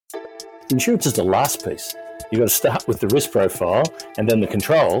Insurance is the last piece. You've got to start with the risk profile and then the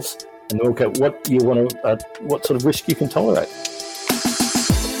controls, and look at what you want to, what sort of risk you can tolerate.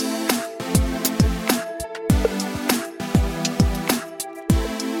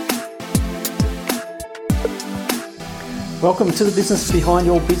 Welcome to the Business Behind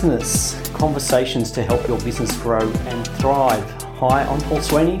Your Business, conversations to help your business grow and thrive. Hi, I'm Paul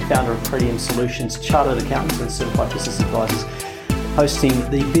Sweeney, founder of Pretium Solutions, Chartered Accountants and Certified Business Advisors, hosting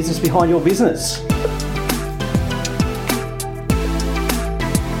the Business Behind Your Business.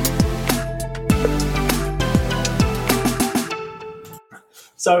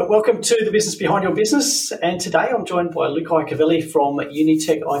 So welcome to the Business Behind Your Business, and today I'm joined by Luke Iacovelli from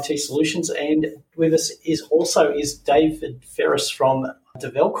Unitech IT Solutions, and with us is David Ferris from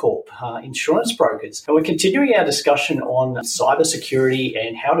Develcorp, insurance brokers. And we're continuing our discussion on cybersecurity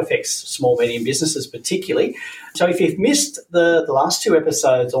and how it affects small, medium businesses particularly. So if you've missed the last two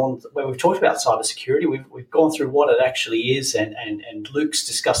episodes on where we've talked about cybersecurity, we've gone through what it actually is, and Luke's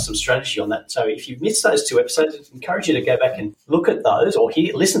discussed some strategy on that. So if you've missed those two episodes, I encourage you to go back and look at those or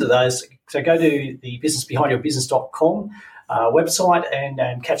listen to those. So go to the businessbehindyourbusiness.com website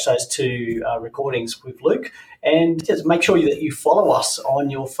and catch those two recordings with Luke. And just make sure that you follow us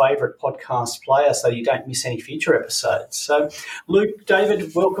on your favourite podcast player so you don't miss any future episodes. So, Luke,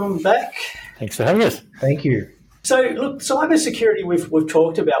 David, welcome back. Thanks for having us. Thank you. So, look, cybersecurity, we've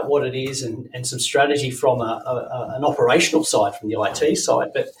talked about what it is and some strategy from an operational side, from the IT side.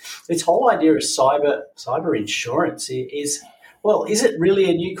 But this whole idea of cyber insurance is it really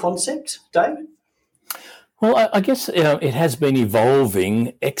a new concept, David? Well, I guess it has been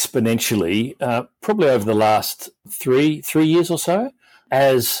evolving exponentially, probably over the last three years or so,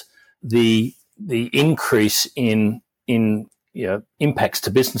 as the increase in impacts to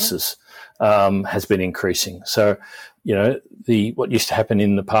businesses has been increasing. So, what used to happen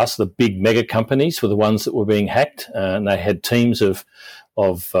in the past, the big mega companies were the ones that were being hacked, and they had teams of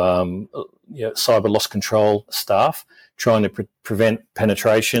cyber loss control staff trying to prevent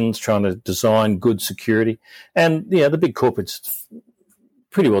penetrations, trying to design good security. And, the big corporates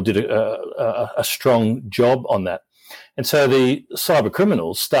pretty well did a strong job on that. And so the cyber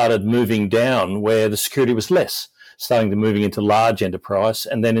criminals started moving down where the security was less, starting to moving into large enterprise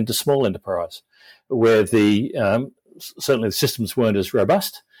and then into small enterprise, where certainly the systems weren't as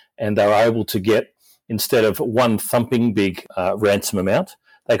robust, and they were able to get, instead of one thumping big ransom amount,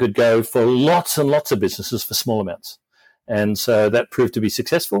 they could go for lots and lots of businesses for small amounts. And so that proved to be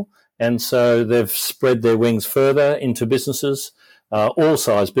successful. And so they've spread their wings further into businesses, all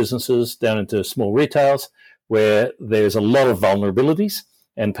size businesses, down into small retails, where there's a lot of vulnerabilities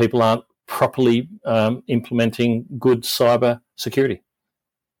and people aren't properly implementing good cyber security.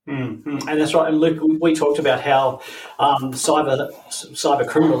 Mm-hmm. And that's right. And Luke, we talked about how cyber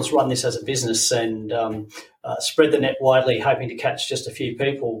criminals run this as a business and spread the net widely, hoping to catch just a few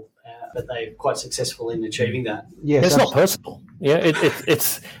people. But they're quite successful in achieving that. Yes, it's not personal. Yeah,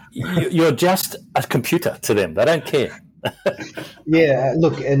 it's you're just a computer to them. They don't care. Yeah,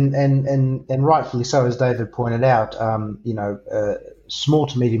 look, and rightfully so, as David pointed out. Small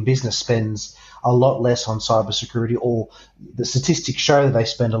to medium business spends a lot less on cybersecurity, or the statistics show that they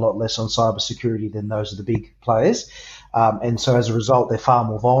spend a lot less on cybersecurity than those of the big players. And so as a result, they're far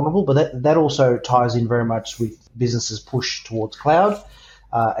more vulnerable. But that also ties in very much with businesses' push towards cloud.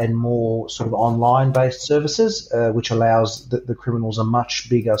 And more sort of online-based services, which allows the criminals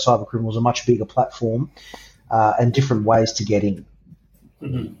cyber criminals a much bigger platform and different ways to get in.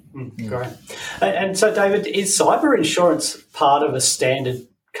 Mm-hmm. Great. And so, David, is cyber insurance part of a standard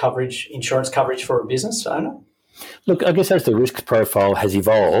insurance coverage for a business owner? Look, I guess as the risk profile has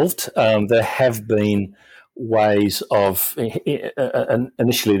evolved, there have been ways of,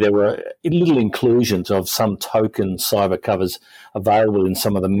 initially there were little inclusions of some token cyber covers available in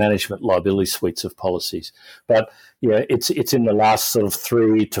some of the management liability suites of policies. But it's in the last sort of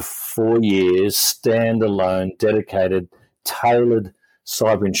 3 to 4 years, standalone, dedicated, tailored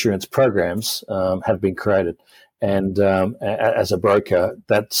cyber insurance programs have been created. And as a broker,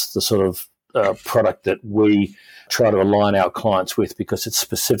 that's the sort of product that we try to align our clients with, because it's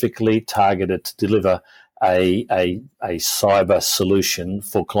specifically targeted to deliver a cyber solution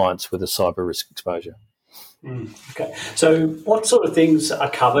for clients with a cyber risk exposure. Okay. So what sort of things are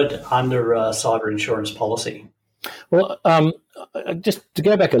covered under a cyber insurance policy? Well, just to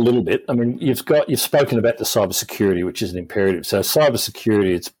go back a little bit, I mean, you've spoken about the cybersecurity, which is an imperative. So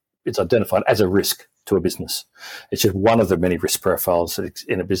cybersecurity, it's identified as a risk to a business. It's just one of the many risk profiles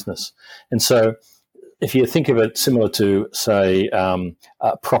in a business. And so if you think of it similar to, say,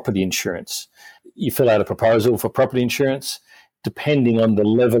 property insurance, you fill out a proposal for property insurance, depending on the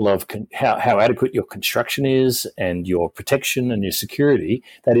level of how adequate your construction is and your protection and your security,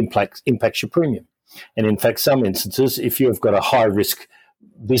 that impacts your premium. And in fact, some instances, if you've got a high-risk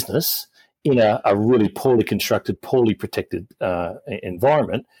business in a really poorly constructed, poorly protected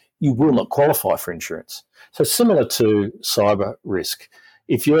environment, you will not qualify for insurance. So similar to cyber risk,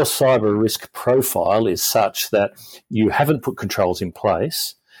 if your cyber risk profile is such that you haven't put controls in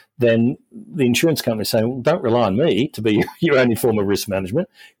place, then the insurance company is saying, well, don't rely on me to be your only form of risk management.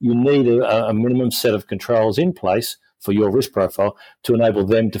 You need a minimum set of controls in place for your risk profile to enable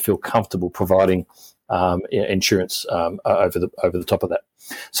them to feel comfortable providing insurance over the top of that.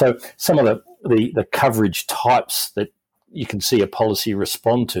 So some of the coverage types that you can see a policy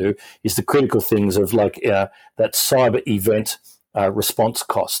respond to is the critical things of that cyber event response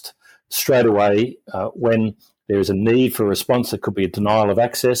cost. Straight away, when there is a need for a response, there could be a denial of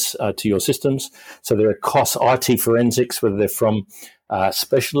access to your systems. So there are costs, IT forensics, whether they're from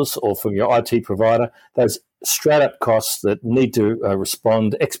specialists or from your IT provider, those straight-up costs that need to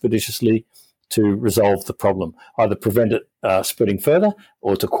respond expeditiously to resolve the problem, either prevent it spreading further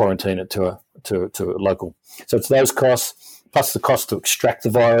or to quarantine it to a local. So it's those costs, plus the cost to extract the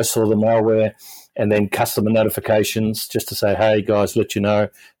virus or the malware, and then customer notifications just to say, hey, guys, let you know,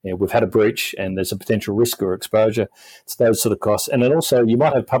 we've had a breach and there's a potential risk or exposure. It's those sort of costs. And then also you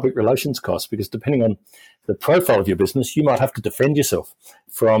might have public relations costs because depending on the profile of your business, you might have to defend yourself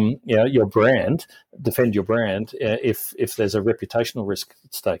from your brand, defend your brand if there's a reputational risk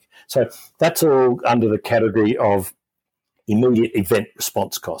at stake. So that's all under the category of immediate event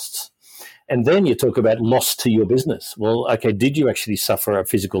response costs. And then you talk about loss to your business. Well, okay, did you actually suffer a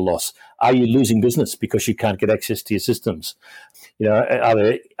physical loss? Are you losing business because you can't get access to your systems? Are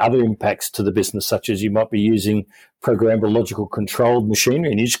there other impacts to the business, such as you might be using programmable, logical, controlled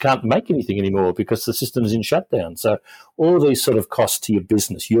machinery and you just can't make anything anymore because the system's in shutdown? So all of these sort of costs to your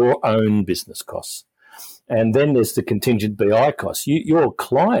business, your own business costs. And then there's the contingent BI costs. Your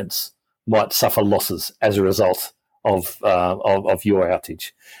clients might suffer losses as a result of your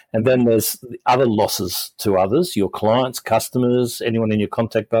outage. And then there's the other losses to others, your clients, customers, anyone in your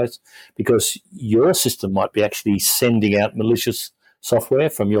contact base, because your system might be actually sending out malicious software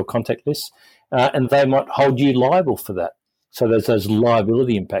from your contact list, and they might hold you liable for that. So there's those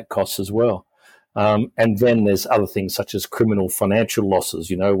liability impact costs as well. And then there's other things such as criminal financial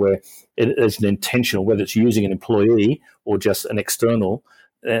losses, where it is an intentional, whether it's using an employee or just an external,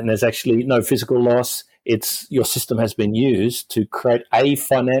 and there's actually no physical loss. It's your system has been used to create a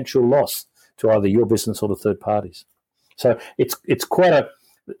financial loss to either your business or the third parties. So it's quite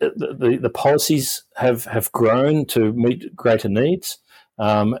the policies have grown to meet greater needs,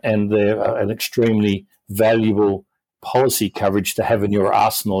 and they're an extremely valuable policy coverage to have in your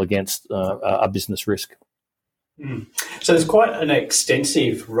arsenal against a business risk. So there's quite an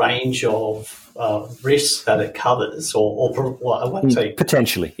extensive range of risks that it covers, or I won't say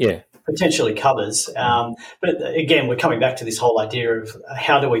potentially, yeah. Potentially covers. But again, we're coming back to this whole idea of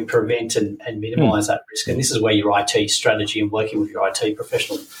how do we prevent and minimise that risk? And this is where your IT strategy and working with your IT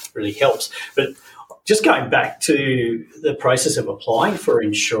professional really helps. But just going back to the process of applying for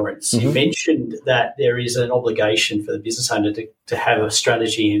insurance, you mentioned that there is an obligation for the business owner to have a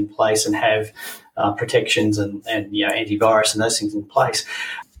strategy in place and have protections and antivirus and those things in place.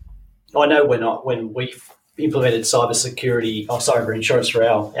 I know when we've implemented cyber insurance for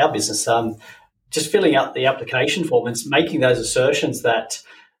our business, just filling out the application form and making those assertions that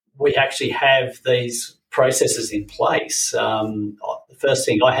we actually have these processes in place. The first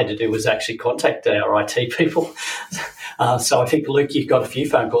thing I had to do was actually contact our IT people. So I think, Luke, you've got a few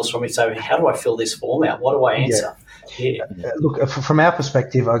phone calls from me. So how do I fill this form out? What do I answer? Yeah. Look, from our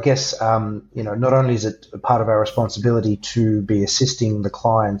perspective, I guess, not only is it a part of our responsibility to be assisting the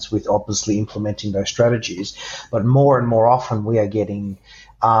clients with obviously implementing those strategies, but more and more often we are getting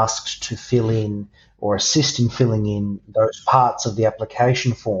asked to fill in or assist in filling in those parts of the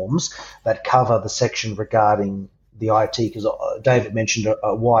application forms that cover the section regarding the IT, because David mentioned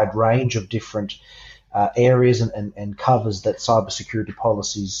a wide range of different areas and covers that cybersecurity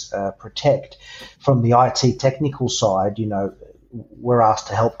policies protect. From the IT technical side, we're asked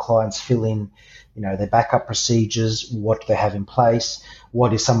to help clients fill in, their backup procedures, what they have in place,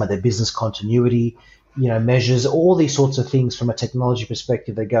 what is some of their business continuity, measures, all these sorts of things from a technology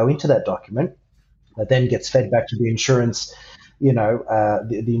perspective that go into that document that then gets fed back to the insurance,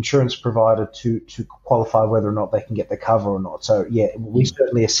 the insurance provider to qualify whether or not they can get the cover or not. So yeah, we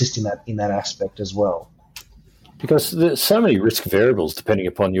certainly assist in that aspect as well. Because there's so many risk variables depending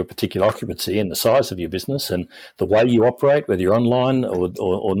upon your particular occupancy and the size of your business and the way you operate, whether you're online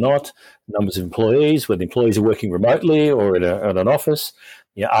or not, numbers of employees, whether employees are working remotely or at an office.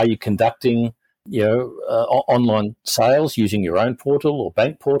 Are you conducting online sales using your own portal or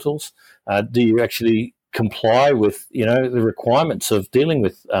bank portals? Do you actually comply with the requirements of dealing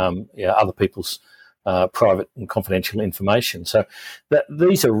with other people's private and confidential information? So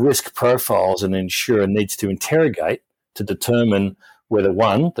these are risk profiles an insurer needs to interrogate to determine whether,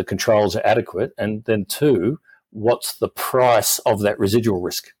 one, the controls are adequate, and then two, what's the price of that residual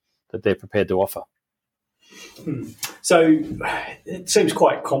risk that they're prepared to offer. So it seems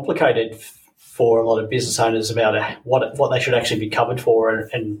quite complicated for a lot of business owners about what they should actually be covered for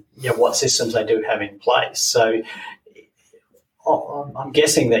and what systems they do have in place. So I'm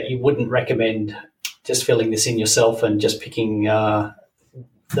guessing that you wouldn't recommend just filling this in yourself and just picking the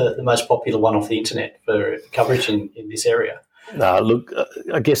most popular one off the internet for coverage in this area. Look,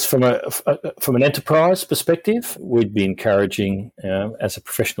 I guess from an enterprise perspective, we'd be encouraging, as a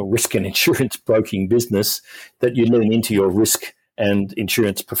professional risk and insurance broking business, that you lean into your risk and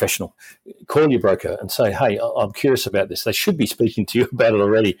insurance professional. Call your broker and say, hey, I'm curious about this. They should be speaking to you about it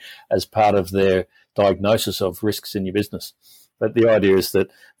already as part of their diagnosis of risks in your business. But the idea is that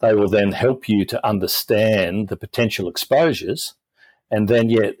they will then help you to understand the potential exposures. And then,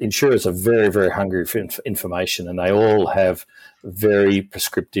 insurers are very, very hungry for information, and they all have very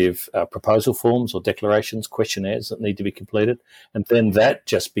prescriptive proposal forms or declarations, questionnaires that need to be completed. And then that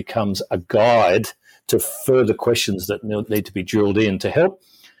just becomes a guide to further questions that need to be drilled in to help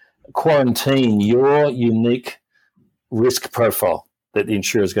quarantine your unique risk profile that the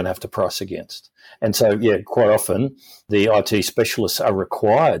insurer is going to have to price against. And so, quite often the IT specialists are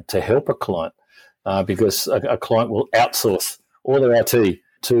required to help a client because a client will outsource all their IT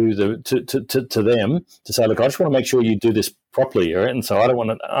to them to say, look, I just want to make sure you do this properly, and so I don't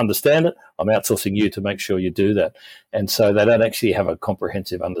want to understand it. I'm outsourcing you to make sure you do that. And so they don't actually have a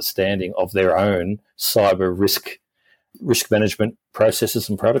comprehensive understanding of their own cyber risk management processes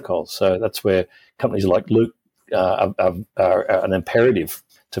and protocols. So that's where companies like Luke are an imperative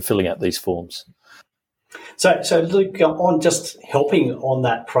to filling out these forms. So Luke, on just helping on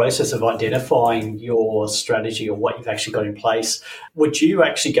that process of identifying your strategy or what you've actually got in place, would you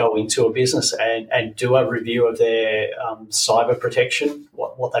actually go into a business and do a review of their cyber protection,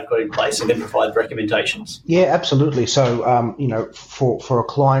 what they've got in place, and then provide recommendations? Yeah, absolutely. So, for a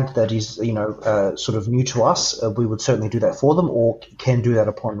client that is, sort of new to us, we would certainly do that for them, or can do that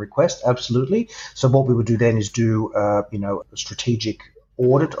upon request. Absolutely. So what we would do then is do, a strategic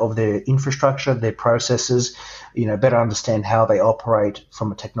audit of their infrastructure, their processes, better understand how they operate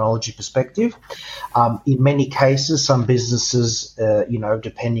from a technology perspective. In many cases, some businesses,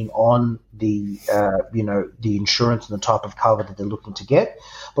 depending on the insurance and the type of cover that they're looking to get,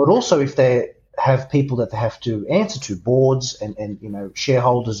 but also if they have people that they have to answer to, boards and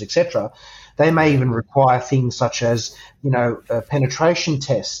shareholders, etc., they may even require things such as, penetration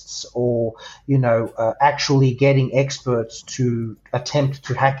tests or, actually getting experts to attempt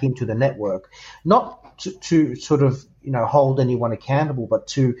to hack into the network, not to sort of, hold anyone accountable, but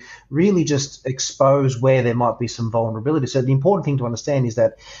to really just expose where there might be some vulnerability. So the important thing to understand is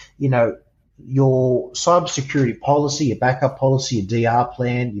that, your cybersecurity policy, your backup policy, your DR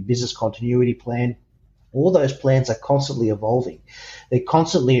plan, your business continuity plan, all those plans are constantly evolving. They're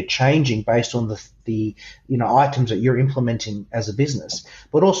constantly changing based on the items that you're implementing as a business,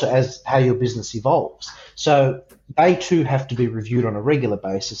 but also as how your business evolves. So they too have to be reviewed on a regular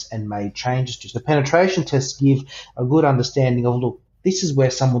basis and made changes to. The penetration tests give a good understanding of, look, this is where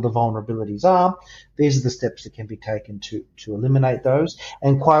some of the vulnerabilities are. These are the steps that can be taken to eliminate those.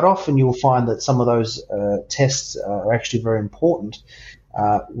 And quite often you'll find that some of those tests are actually very important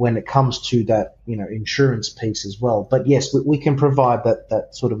when it comes to that, insurance piece as well. But yes, we can provide that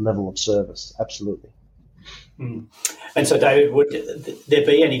sort of level of service. Absolutely. Mm. And so, David, would there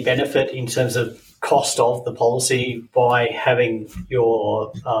be any benefit in terms of cost of the policy by having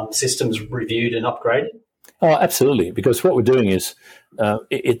your systems reviewed and upgraded? Oh, absolutely. Because what we're doing is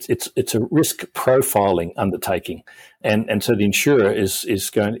it's a risk profiling undertaking, and so the insurer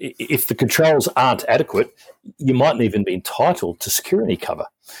is going. If the controls aren't adequate, you mightn't even be entitled to security cover.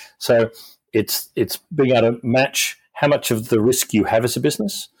 So it's being able to match how much of the risk you have as a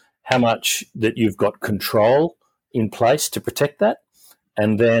business, how much that you've got control in place to protect that,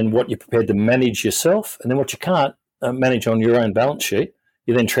 and then what you're prepared to manage yourself, and then what you can't manage on your own balance sheet.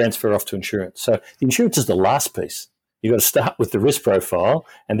 You then transfer off to insurance. So the insurance is the last piece. You've got to start with the risk profile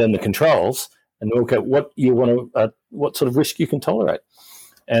and then the controls, and look at what you want to, what sort of risk you can tolerate.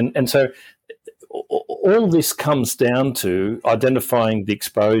 And so all this comes down to identifying the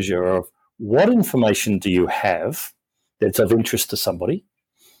exposure of what information do you have that's of interest to somebody.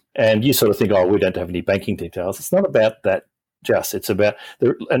 And you sort of think, we don't have any banking details. It's not about that just. It's about,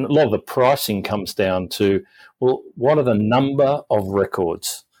 and a lot of the pricing comes down to, well, what are the number of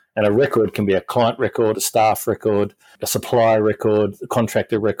records? And a record can be a client record, a staff record, a supplier record, a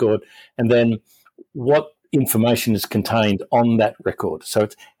contractor record, and then what information is contained on that record. So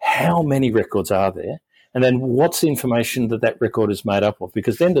it's how many records are there, and then what's the information that record is made up of?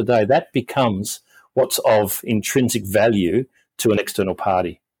 Because at the end of the day, that becomes what's of intrinsic value to an external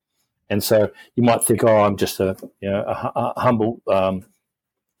party. And so you might think, I'm just a humble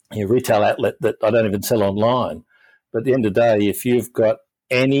retail outlet that I don't even sell online. But at the end of the day, if you've got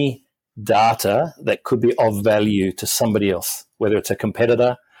any data that could be of value to somebody else, whether it's a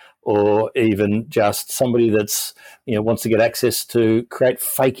competitor or even just somebody that's wants to get access to create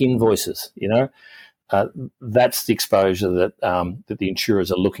fake invoices, that's the exposure that that the insurers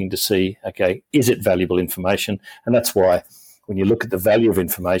are looking to see. Okay, is it valuable information? And that's why when you look at the value of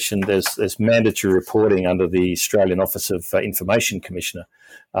information, there's mandatory reporting under the Australian Office of Information Commissioner.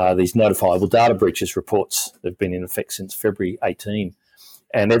 These notifiable data breaches reports that have been in effect since February 18.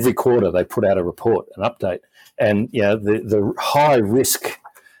 And every quarter they put out a report, an update. And the high risk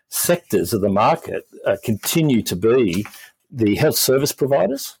sectors of the market continue to be the health service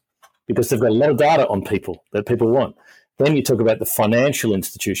providers, because they've got a lot of data on people that people want. Then you talk about the financial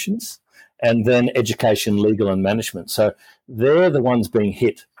institutions, and then education, legal and management. So they're the ones being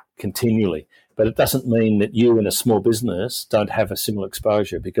hit continually. But it doesn't mean that you in a small business don't have a similar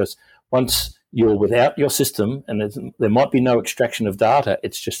exposure, because once you're without your system and there might be no extraction of data,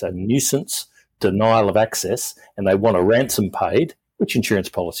 it's just a nuisance, denial of access, and they want a ransom paid, which insurance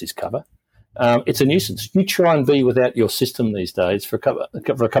policies cover. It's a nuisance. You try and be without your system these days for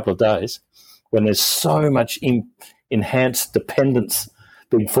a couple of days, when there's so much enhanced dependence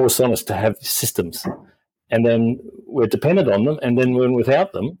being forced on us to have systems, and then we're dependent on them, and then when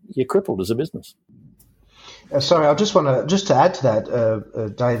without them, you're crippled as a business. Sorry, I just want to add to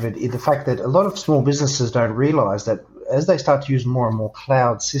that, David, the fact that a lot of small businesses don't realise that as they start to use more and more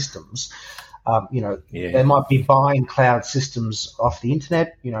cloud systems, they might be buying cloud systems off the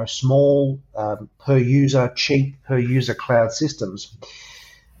internet, small per user, cheap per user cloud systems.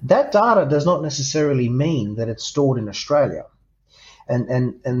 That data does not necessarily mean that it's stored in Australia.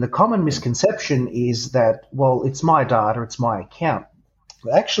 And the common misconception is that, well, it's my data, it's my account.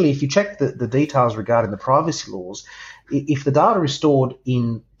 Actually, if you check the details regarding the privacy laws, if the data is stored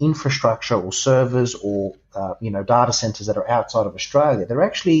in infrastructure or servers or data centers that are outside of Australia, they're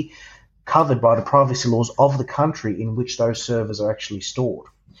actually covered by the privacy laws of the country in which those servers are actually stored.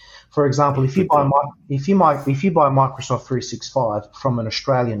 For example, if you buy Microsoft 365 from an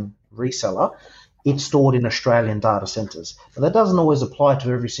Australian reseller, it's stored in Australian data centers. But that doesn't always apply to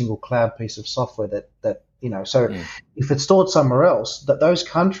every single cloud piece of software that if it's stored somewhere else, that those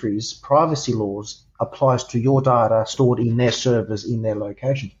countries' privacy laws applies to your data stored in their servers in their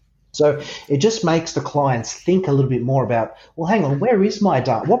location. So it just makes the clients think a little bit more about, well, hang on, where is my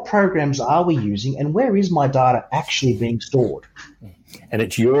data? What programs are we using, and where is my data actually being stored? And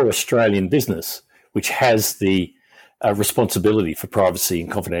it's your Australian business which has the responsibility for privacy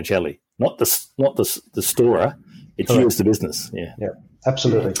and confidentiality, not the storer. It's Correct. You as the business. Yeah.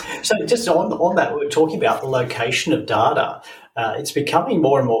 Absolutely. So just on that, we're talking about the location of data. It's becoming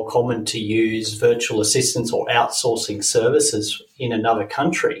more and more common to use virtual assistants or outsourcing services in another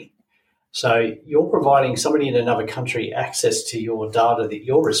country. So you're providing somebody in another country access to your data that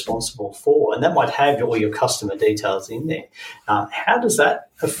you're responsible for, and that might have all your customer details in there. How does that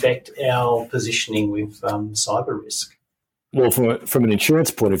affect our positioning with cyber risk? Well, from an insurance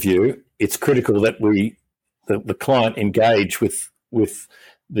point of view, it's critical that the client engage with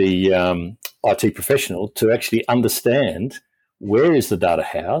the IT professional to actually understand where is the data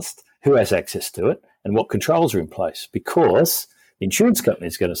housed, who has access to it, and what controls are in place. Because the insurance company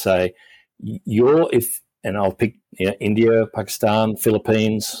is going to say, and I'll pick India, Pakistan,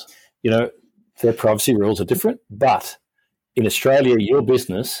 Philippines, their privacy rules are different. But in Australia, your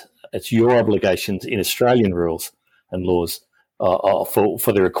business, it's your obligations in Australian rules and laws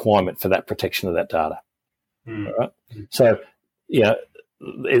for the requirement for that protection of that data. All right? So,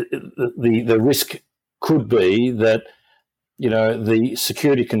 the risk could be that, the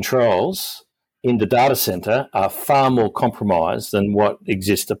security controls in the data center are far more compromised than what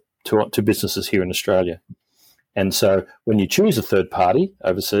exists to businesses here in Australia. And so when you choose a third party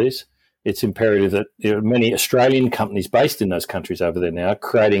overseas, it's imperative that there are many Australian companies based in those countries over there now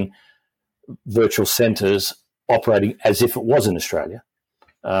creating virtual centers operating as if it was in Australia.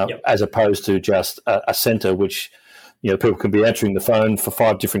 as opposed to just a centre which, people can be answering the phone for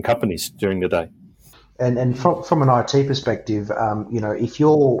 5 different companies during the day. And from an IT perspective, if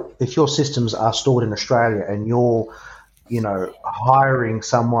your systems are stored in Australia and you're, hiring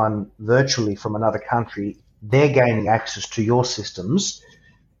someone virtually from another country, they're gaining access to your systems.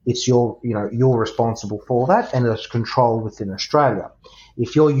 It's you're responsible for that, and it's controlled within Australia.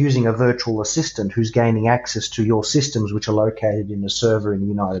 If you're using a virtual assistant who's gaining access to your systems, which are located in a server in the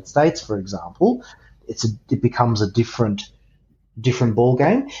United States, for example, it becomes a different ball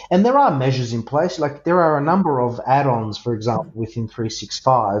game. And there are measures in place. Like there are a number of add-ons, for example, within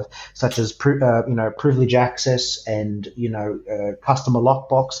 365, such as privilege access and customer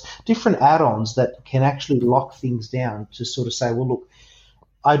lockbox, different add-ons that can actually lock things down to sort of say, well, look,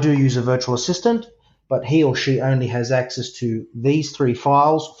 I do use a virtual assistant, but he or she only has access to these 3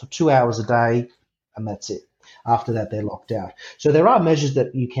 files for 2 hours a day, and that's it. After that, they're locked out. So there are measures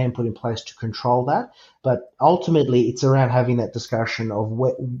that you can put in place to control that, but ultimately it's around having that discussion of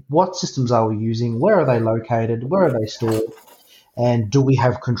what systems are we using, where are they located, where are they stored, and do we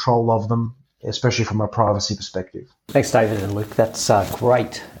have control of them, especially from a privacy perspective. Thanks, David and Luke. That's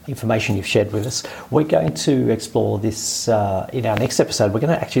great information you've shared with us. We're going to explore this in our next episode. We're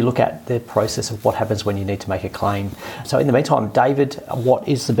going to actually look at the process of what happens when you need to make a claim. So in the meantime, David, what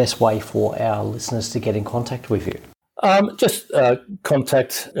is the best way for our listeners to get in contact with you? Just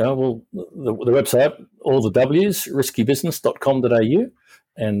contact the website, all the W's, riskybusiness.com.au,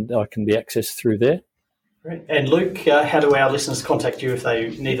 and I can be accessed through there. Great. And Luke, how do our listeners contact you if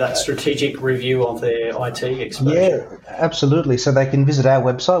they need that strategic review of their IT exposure? Yeah, absolutely. So they can visit our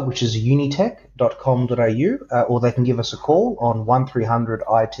website, which is unitech.com.au, or they can give us a call on 1300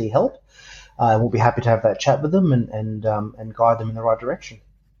 IT help. We'll be happy to have that chat with them and guide them in the right direction.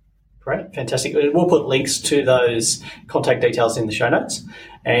 Great, fantastic. We'll put links to those contact details in the show notes.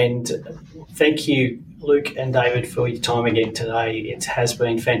 And thank you, Luke and David, for your time again today. It has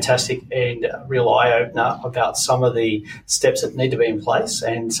been fantastic and a real eye-opener about some of the steps that need to be in place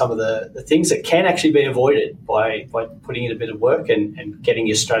and some of the things that can actually be avoided by putting in a bit of work and getting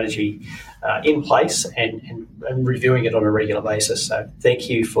your strategy in place and reviewing it on a regular basis. So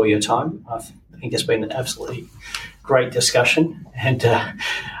thank you for your time. I think it's been an absolutely great discussion, and I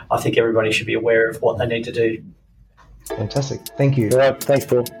think everybody should be aware of what they need to do. Fantastic. Thank you. All right, thanks,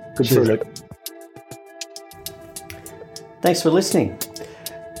 Paul. Good to see you. Thanks for listening.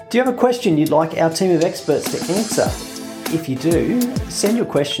 Do you have a question you'd like our team of experts to answer? If you do, send your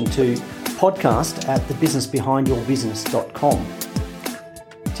question to podcast@thebusinessbehindyourbusiness.com.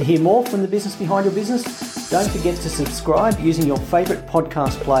 To hear more from The Business Behind Your Business, don't forget to subscribe using your favourite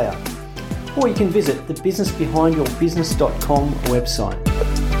podcast player. Or you can visit the businessbehindyourbusiness.com website.